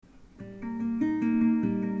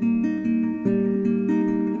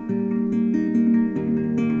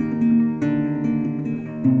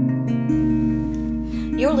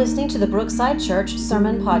listening to the Brookside Church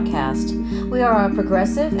Sermon Podcast. We are a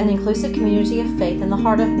progressive and inclusive community of faith in the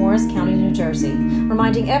heart of Morris County, New Jersey,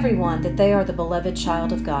 reminding everyone that they are the beloved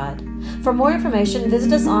child of God. For more information,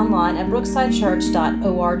 visit us online at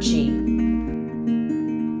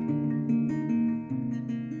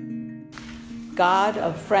brooksidechurch.org. God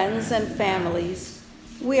of friends and families,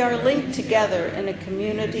 we are linked together in a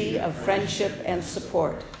community of friendship and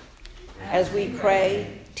support. As we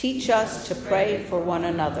pray, teach us to pray for one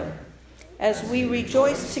another. As we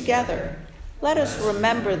rejoice together, let us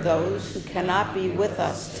remember those who cannot be with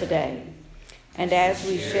us today. And as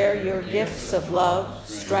we share your gifts of love,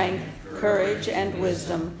 strength, courage, and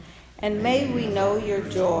wisdom, and may we know your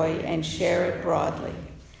joy and share it broadly.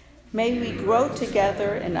 May we grow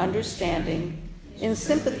together in understanding, in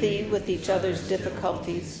sympathy with each other's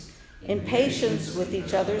difficulties, in patience with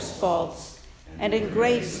each other's faults, and in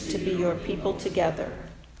grace to be your people together.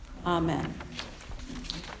 Amen.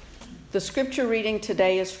 The scripture reading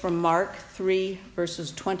today is from Mark 3,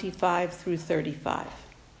 verses 25 through 35.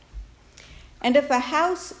 And if a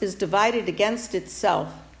house is divided against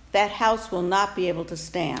itself, that house will not be able to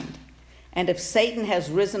stand. And if Satan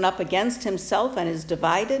has risen up against himself and is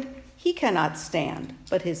divided, he cannot stand,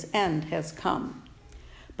 but his end has come.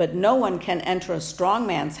 But no one can enter a strong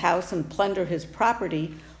man's house and plunder his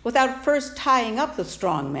property without first tying up the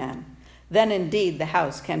strong man. Then indeed the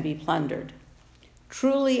house can be plundered.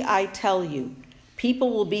 Truly I tell you,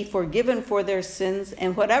 people will be forgiven for their sins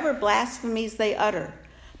and whatever blasphemies they utter.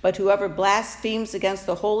 But whoever blasphemes against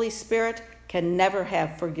the Holy Spirit can never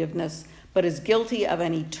have forgiveness, but is guilty of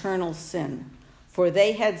an eternal sin. For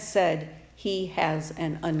they had said, he has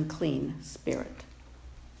an unclean spirit.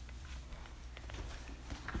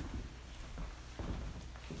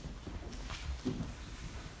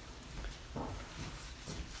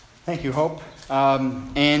 Thank you, Hope.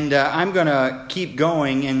 I'm going to keep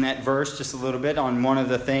going in that verse just a little bit on one of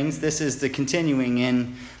the things. This is the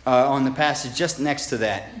continuing on the passage just next to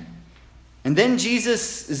that. And then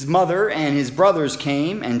Jesus' mother and his brothers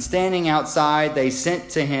came, and standing outside, they sent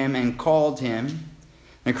to him and called him.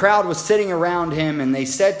 The crowd was sitting around him, and they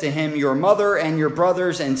said to him, your mother and your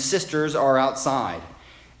brothers and sisters are outside,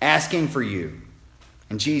 asking for you.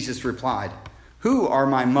 And Jesus replied, who are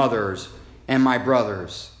my mothers and my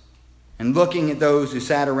brothers? And looking at those who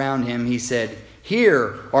sat around him, he said,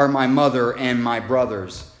 here are my mother and my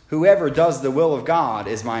brothers. Whoever does the will of God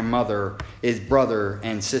is my mother, is brother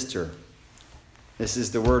and sister. This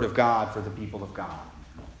is the word of God for the people of God.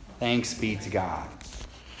 Thanks be to God.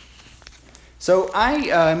 So I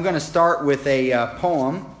am going to start with a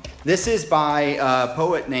poem. This is by a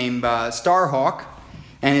poet named Starhawk,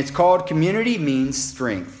 and it's called Community Means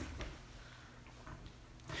Strength.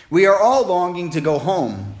 We are all longing to go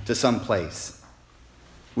home to some place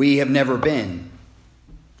we have never been,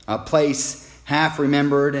 a place half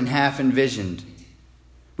remembered and half envisioned.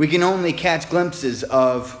 We can only catch glimpses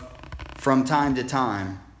of, from time to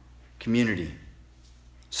time, community.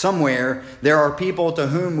 Somewhere there are people to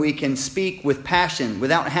whom we can speak with passion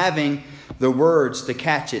without having the words to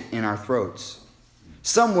catch it in our throats.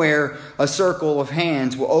 Somewhere a circle of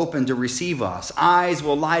hands will open to receive us. Eyes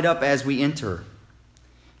will light up as we enter.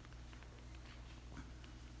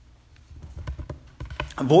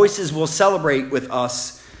 Voices will celebrate with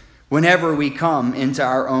us whenever we come into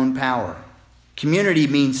our own power. Community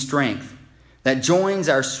means strength that joins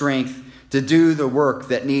our strength to do the work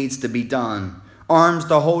that needs to be done. Arms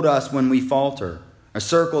to hold us when we falter. A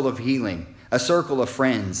circle of healing. A circle of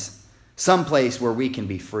friends. Someplace where we can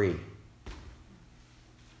be free.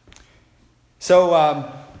 So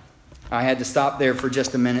I had to stop there for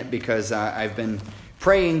just a minute because I've been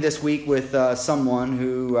praying this week with someone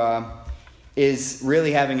who is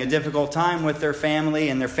really having a difficult time with their family,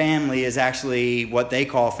 and their family is actually what they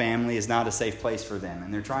call family is not a safe place for them.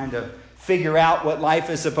 And they're trying to figure out what life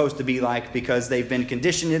is supposed to be like because they've been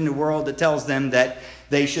conditioned in a world that tells them that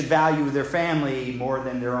they should value their family more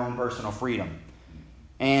than their own personal freedom.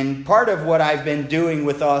 And part of what I've been doing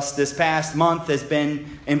with us this past month has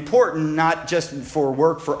been important, not just for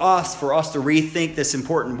work for us to rethink this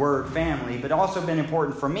important word family, but also been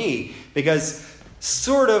important for me because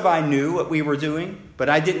sort of I knew what we were doing, but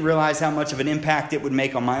I didn't realize how much of an impact it would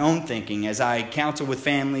make on my own thinking as I counsel with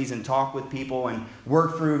families and talk with people and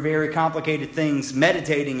work through very complicated things,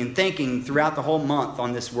 meditating and thinking throughout the whole month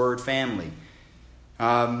on this word family.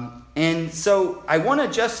 And so I want to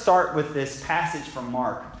just start with this passage from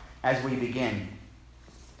Mark as we begin.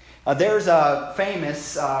 There's a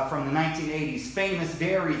famous, from the 1980s, famous,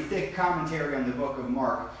 very thick commentary on the book of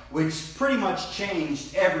Mark, which pretty much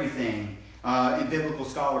changed everything in biblical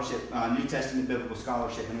scholarship, New Testament biblical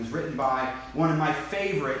scholarship. And it was written by one of my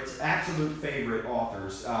absolute favorite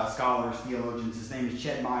authors, scholars, theologians. His name is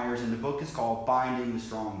Chet Myers, and the book is called Binding the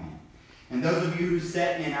Strong Man. And those of you who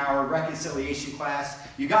sat in our reconciliation class,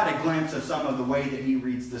 you got a glimpse of some of the way that he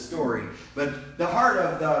reads the story. But the heart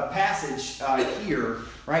of the passage here,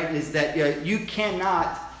 right, is that you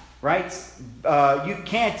cannot, right, you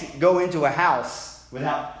can't go into a house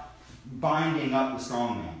without binding up the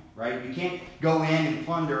strong man. Right? You can't go in and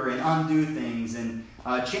plunder and undo things and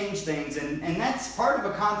change things. And that's part of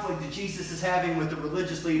a conflict that Jesus is having with the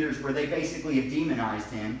religious leaders where they basically have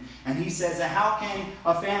demonized him. And he says, how can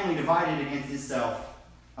a family divided against itself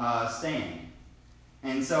stand?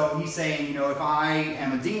 And so he's saying, if I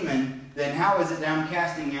am a demon, then how is it that I'm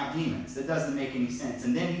casting out demons? That doesn't make any sense.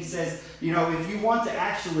 And then he says, if you want to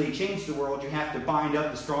actually change the world, you have to bind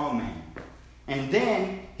up the strong man. And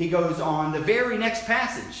then he goes on, the very next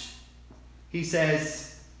passage, he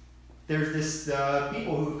says, there's this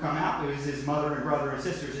people who've come out, it was his mother and brother and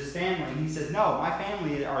sisters, his family, and he says, no, my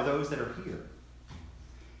family are those that are here.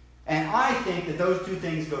 And I think that those two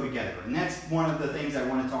things go together, and that's one of the things I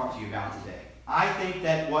want to talk to you about today. I think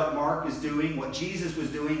that what Mark is doing, what Jesus was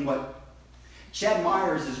doing, what Chet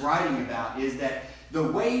Myers is writing about, is that the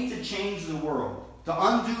way to change the world, to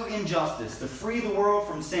undo injustice, to free the world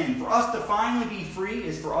from sin, for us to finally be free,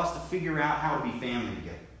 is for us to figure out how to be family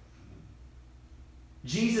together.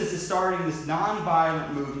 Jesus is starting this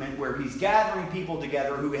nonviolent movement where he's gathering people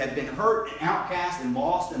together who have been hurt and outcast and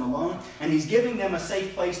lost and alone, and he's giving them a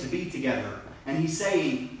safe place to be together. And he's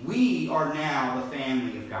saying, we are now the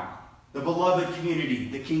family of God, the beloved community,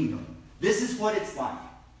 the kingdom. This is what it's like.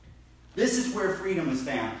 This is where freedom is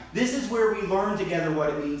found. This is where we learn together what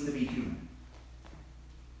it means to be human.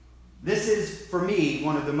 This is, for me,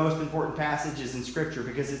 one of the most important passages in Scripture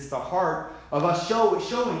because it's the heart of us showing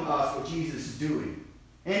us what Jesus is doing.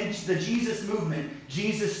 In the Jesus movement,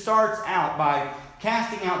 Jesus starts out by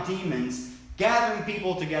casting out demons, gathering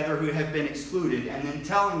people together who have been excluded, and then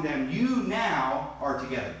telling them, you now are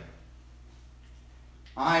together.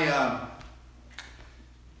 I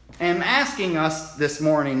am asking us this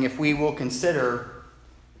morning if we will consider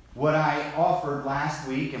what I offered last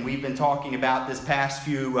week, and we've been talking about this past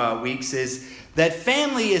few weeks, is that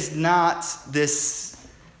family is not this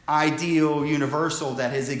ideal universal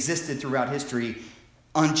that has existed throughout history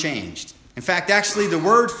unchanged. In fact, actually, the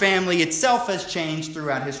word family itself has changed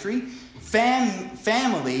throughout history.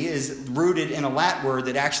 Family is rooted in a Latin word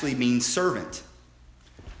that actually means servant.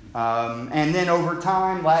 And then over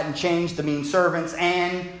time, Latin changed to mean servants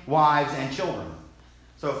and wives and children.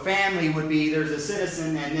 So family would be, there's a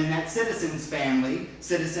citizen, and then that citizen's family.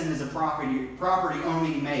 Citizen is a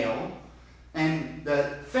property-owning male. And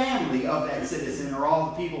the family of that citizen are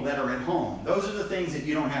all the people that are at home. Those are the things that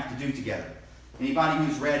you don't have to do together. Anybody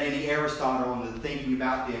who's read any Aristotle and the thinking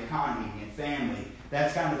about the economy and family,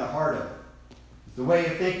 that's kind of the heart of it. The way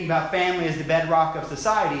of thinking about family as the bedrock of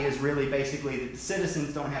society is really basically that the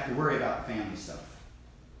citizens don't have to worry about the family stuff.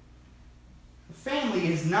 Family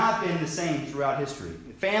has not been the same throughout history.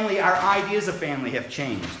 Family, our ideas of family have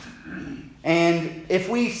changed. And if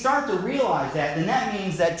we start to realize that, then that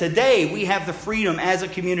means that today we have the freedom as a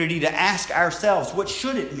community to ask ourselves, what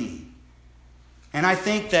should it mean? And I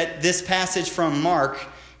think that this passage from Mark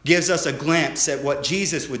gives us a glimpse at what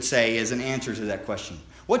Jesus would say as an answer to that question.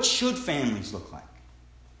 What should families look like?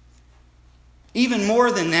 Even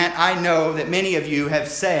more than that, I know that many of you have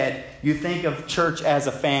said you think of church as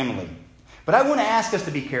a family. But I want to ask us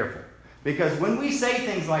to be careful. Because when we say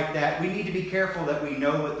things like that, we need to be careful that we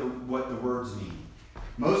know what the words mean.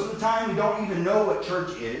 Most of the time, we don't even know what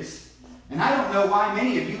church is. And I don't know why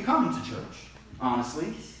many of you come to church,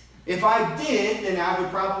 honestly. If I did, then I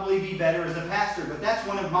would probably be better as a pastor. But that's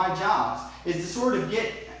one of my jobs, is to sort of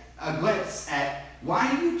get a glimpse at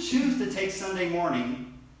why do you choose to take Sunday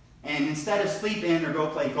morning and instead of sleep in or go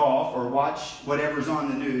play golf or watch whatever's on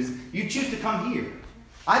the news, you choose to come here.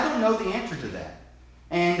 I don't know the answer to that.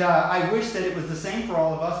 And I wish that it was the same for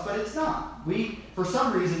all of us, but it's not. For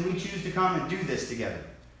some reason, we choose to come and do this together.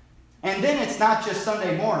 And then it's not just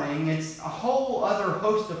Sunday morning, it's a whole other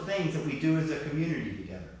host of things that we do as a community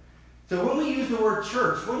together. So when we use the word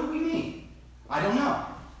church, what do we mean? I don't know.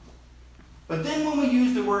 But then when we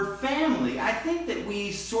use the word family, I think that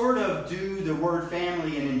we sort of do the word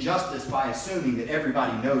family an injustice by assuming that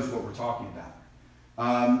everybody knows what we're talking about.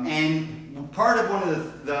 And part of one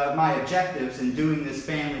of my objectives in doing this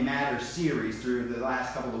Family Matters series through the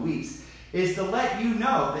last couple of weeks is to let you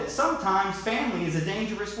know that sometimes family is a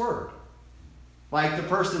dangerous word. Like the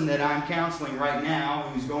person that I'm counseling right now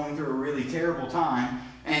who's going through a really terrible time,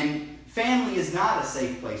 and family is not a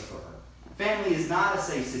safe place for her. family is not a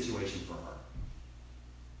safe situation for her.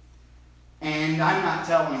 And I'm not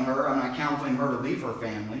telling her, I'm not counseling her to leave her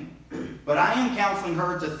family, but I am counseling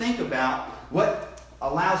her to think about what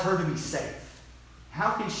allows her to be safe.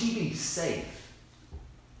 How can she be safe?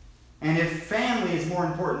 And if family is more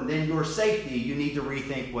important than your safety, you need to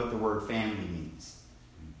rethink what the word family means.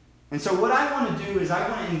 And so what I want to do is I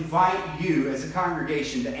want to invite you as a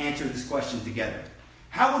congregation to answer this question together.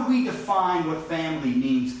 How would we define what family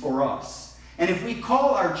means for us? And if we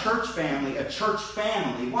call our church family a church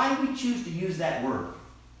family, why do we choose to use that word?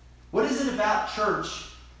 What is it about church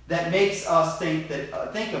that makes us think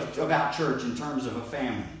about church in terms of a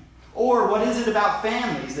family? Or what is it about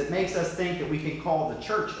families that makes us think that we can call the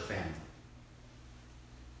church a family?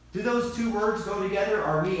 Do those two words go together?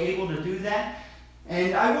 Are we able to do that?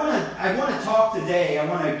 And I want to talk today. I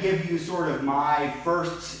want to give you sort of my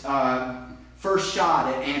first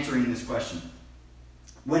shot at answering this question.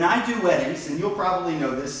 When I do weddings, and you'll probably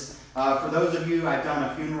know this, for those of you, I've done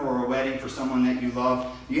a funeral or a wedding for someone that you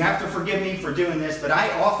love. You have to forgive me for doing this, but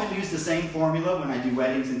I often use the same formula when I do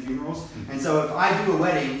weddings and funerals. And so if I do a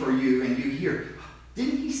wedding for you and you hear,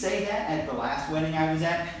 didn't he say that at the last wedding I was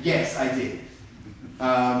at? Yes, I did.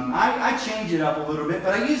 I change it up a little bit,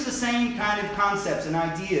 but I use the same kind of concepts and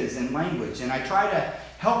ideas and language, and I try to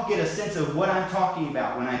help get a sense of what I'm talking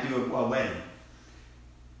about when I do a wedding.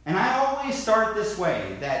 And I always start this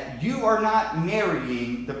way, that you are not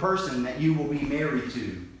marrying the person that you will be married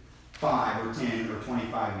to 5 or 10 or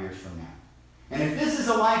 25 years from now. And if this is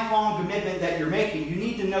a lifelong commitment that you're making, you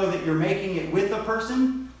need to know that you're making it with a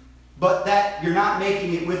person, but that you're not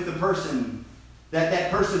making it with the person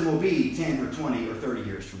that person will be 10 or 20 or 30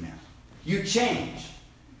 years from now. You change.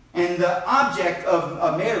 And the object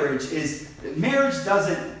of a marriage is, marriage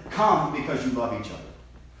doesn't come because you love each other.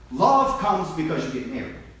 Love comes because you get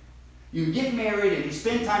married. You get married and you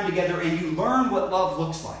spend time together and you learn what love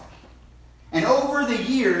looks like. And over the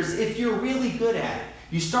years, if you're really good at it,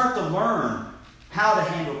 you start to learn how to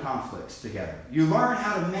handle conflicts together. You learn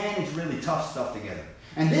how to manage really tough stuff together.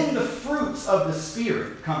 And then the fruits of the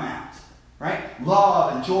Spirit come out, right?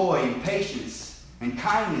 Love and joy and patience and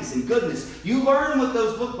kindness and goodness. You learn what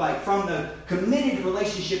those look like from the committed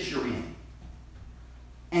relationships you're in.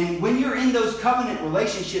 And when you're in those covenant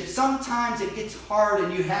relationships, sometimes it gets hard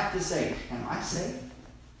and you have to say, am I safe?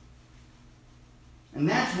 And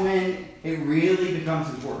that's when it really becomes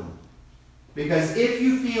important. Because if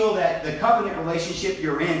you feel that the covenant relationship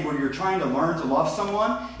you're in, where you're trying to learn to love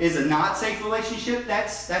someone, is a not safe relationship,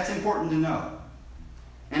 that's important to know.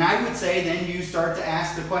 And I would say then you start to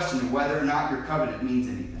ask the question of whether or not your covenant means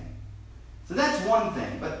anything. So that's one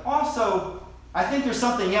thing. But also, I think there's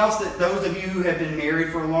something else that those of you who have been married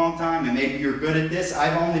for a long time, and maybe you're good at this.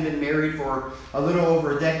 I've only been married for a little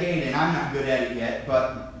over a decade, and I'm not good at it yet.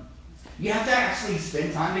 But you have to actually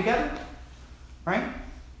spend time together, right?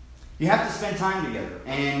 You have to spend time together.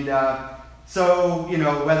 And so,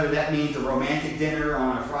 whether that means a romantic dinner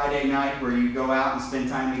on a Friday night where you go out and spend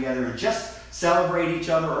time together and just celebrate each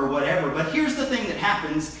other or whatever. But here's the thing that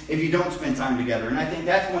happens if you don't spend time together. And I think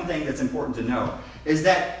that's one thing that's important to know, is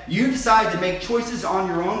that you decide to make choices on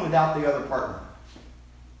your own without the other partner.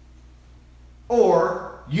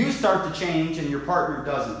 Or you start to change and your partner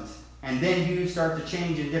doesn't. And then you start to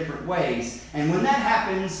change in different ways. And when that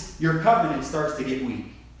happens, your covenant starts to get weak.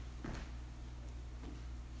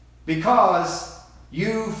 Because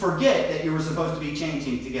you forget that you were supposed to be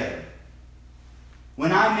changing together.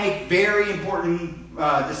 When I make very important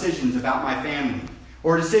decisions about my family,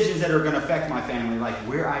 or decisions that are going to affect my family, like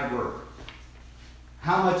where I work,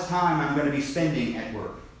 how much time I'm going to be spending at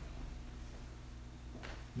work,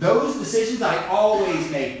 those decisions I always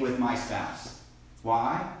make with my spouse.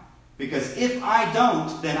 Why? Because if I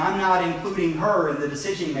don't, then I'm not including her in the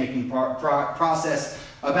decision-making process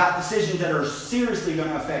about decisions that are seriously going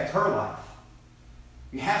to affect her life.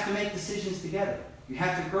 You have to make decisions together. You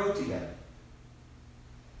have to grow together.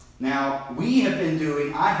 Now, we have been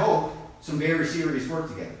doing, I hope, some very serious work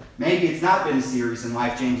together. Maybe it's not been as serious and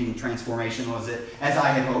life-changing and transformational as I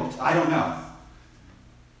had hoped. I don't know.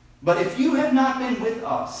 But if you have not been with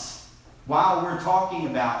us while we're talking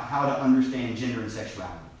about how to understand gender and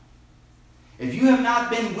sexuality, if you have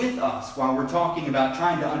not been with us while we're talking about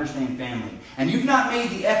trying to understand family, and you've not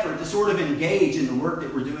made the effort to sort of engage in the work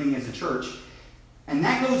that we're doing as a church, and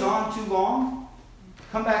that goes on too long,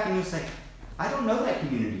 come back and you'll say, I don't know that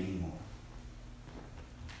community anymore.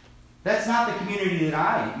 That's not the community that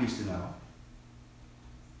I used to know.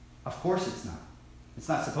 Of course it's not. It's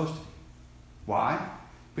not supposed to be. Why?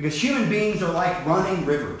 Because human beings are like running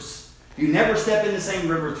rivers. You never step in the same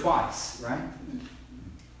river twice, right?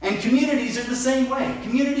 And communities are the same way.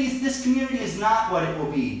 This community is not what it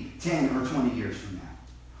will be 10 or 20 years from now,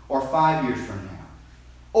 or 5 years from now.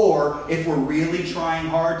 Or if we're really trying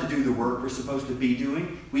hard to do the work we're supposed to be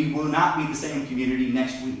doing, we will not be the same community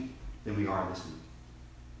next week than we are this week.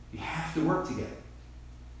 You have to work together.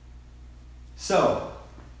 So,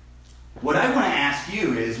 what I want to ask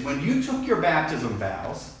you is, when you took your baptism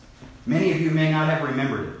vows, many of you may not have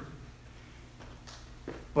remembered it.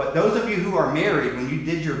 But those of you who are married, when you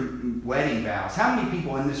did your wedding vows, how many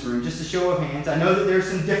people in this room, just a show of hands, I know that there's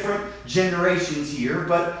some different generations here,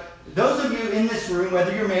 but those of you in this room,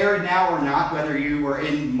 whether you're married now or not, whether you were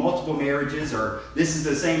in multiple marriages or this is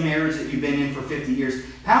the same marriage that you've been in for 50 years,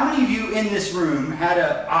 how many of you in this room had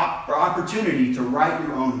an opportunity to write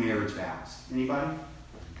your own marriage vows? Anybody?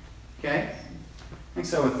 Okay. I think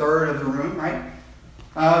so, a third of the room, right?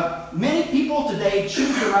 Many people today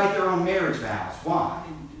choose to write their own marriage vows. Why?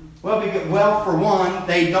 Well, for one,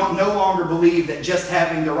 they no longer believe that just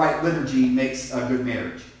having the right liturgy makes a good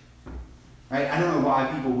marriage. Right? I don't know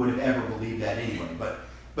why people would have ever believed that anyway, but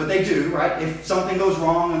they do, right? If something goes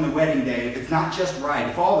wrong on the wedding day, if it's not just right,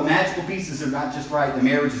 if all the magical pieces are not just right, the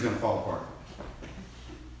marriage is going to fall apart.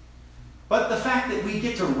 But the fact that we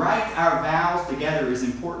get to write our vows together is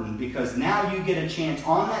important, because now you get a chance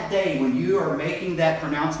on that day when you are making that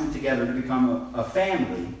pronouncement together to become a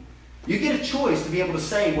family, you get a choice to be able to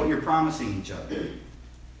say what you're promising each other.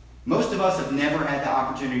 Most of us have never had the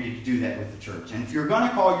opportunity to do that with the church. And if you're going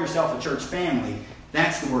to call yourself a church family,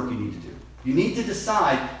 that's the work you need to do. You need to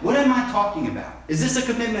decide, what am I talking about? Is this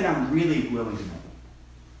a commitment I'm really willing to make?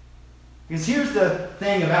 Because here's the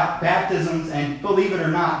thing about baptisms, and believe it or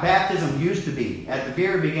not, baptism used to be, at the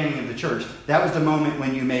very beginning of the church, that was the moment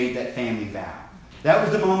when you made that family vow. That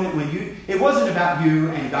was the moment when it wasn't about you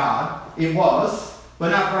and God. It was,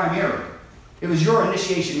 but not primarily. It was your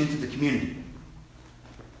initiation into the community.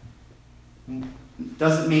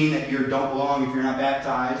 Doesn't mean that you don't belong if you're not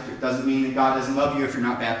baptized. It doesn't mean that God doesn't love you if you're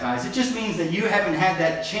not baptized. It just means that you haven't had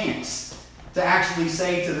that chance to actually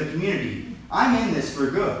say to the community, I'm in this for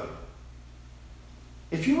good.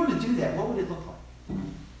 If you were to do that, what would it look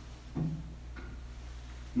like?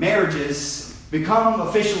 Marriages become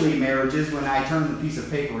officially marriages when I turn the piece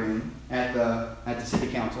of paper in at the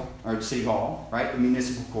city council, or the city hall, right? The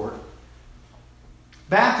municipal court.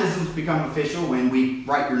 Baptisms become official when we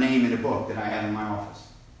write your name in a book that I have in my office.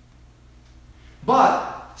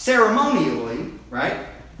 But ceremonially, right,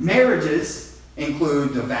 marriages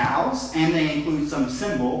include the vows, and they include some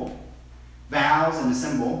symbol, vows and a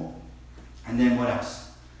symbol, and then what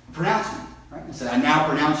else? A pronouncement, right? I said, I now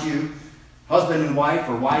pronounce you husband and wife,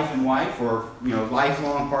 or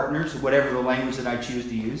lifelong partners, whatever the language that I choose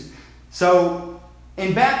to use. So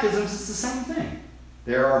in baptisms, it's the same thing.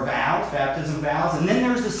 There are vows, baptism vows, and then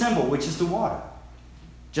there's the symbol, which is the water.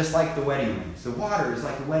 Just like the wedding rings. The water is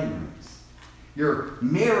like the wedding rings. You're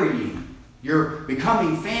marrying. You're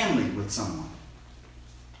becoming family with someone.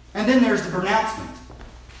 And then there's the pronouncement.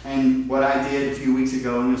 And what I did a few weeks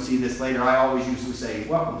ago, and you'll see this later, I always used to say,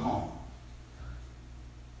 welcome home.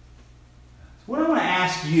 What I want to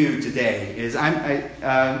ask you today is,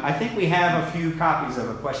 I think we have a few copies of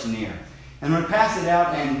a questionnaire. And I'm going to pass it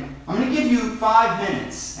out, and I'm going to give you 5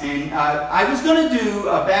 minutes. And I was going to do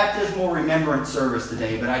a baptismal remembrance service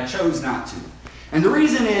today, but I chose not to. And the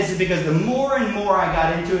reason is because the more and more I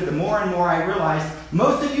got into it, the more and more I realized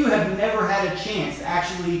most of you have never had a chance to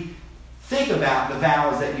actually think about the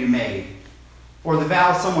vows that you made, or the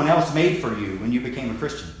vows someone else made for you when you became a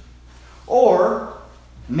Christian. Or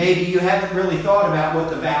maybe you haven't really thought about what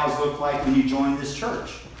the vows look like when you joined this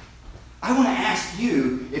church. I want to ask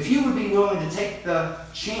you if you would be willing to take the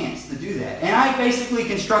chance to do that. And I basically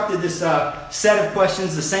constructed this set of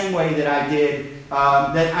questions the same way that I did,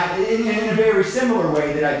 in a very similar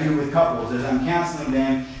way that I do with couples as I'm counseling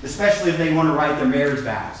them, especially if they want to write their marriage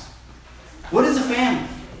vows. What is a family?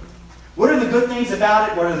 What are the good things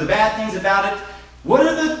about it? What are the bad things about it? What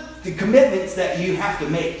are the commitments that you have to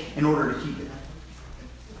make in order to keep it?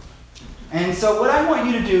 And so what I want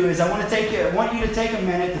you to do is I want you to take a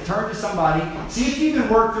minute to turn to somebody, see if you can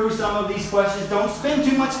work through some of these questions. Don't spend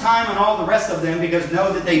too much time on all the rest of them, because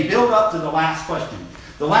know that they build up to the last question.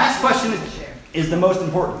 The last question is the most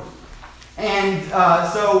important. And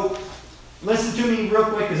so listen to me real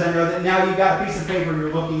quick, because I know that now you've got a piece of paper,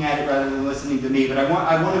 you're looking at it rather than listening to me. But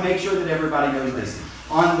I want to make sure that everybody knows this.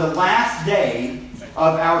 On the last day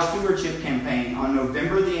of our stewardship campaign, on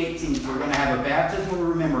November the 18th, we're going to have a baptismal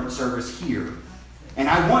remembrance service here. And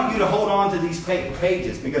I want you to hold on to these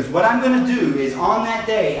pages, because what I'm going to do is on that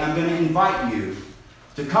day, I'm going to invite you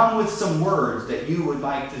to come with some words that you would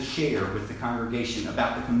like to share with the congregation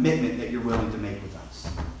about the commitment that you're willing to make with us.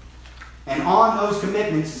 And on those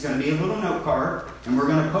commitments is going to be a little note card, and we're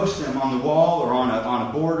going to post them on the wall or on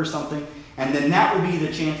a board or something. And then that will be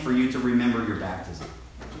the chance for you to remember your baptism.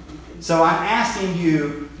 So I'm asking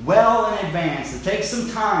you well in advance to take some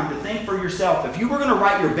time to think for yourself. If you were going to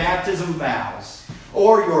write your baptism vows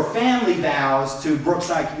or your family vows to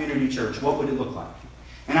Brookside Community Church, what would it look like?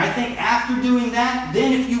 And I think after doing that,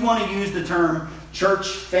 then if you want to use the term church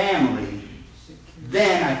family,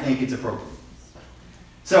 then I think it's appropriate.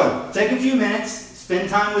 So take a few minutes, spend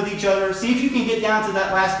time with each other, see if you can get down to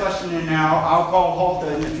that last question, and now I'll call halt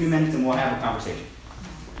in a few minutes and we'll have a conversation.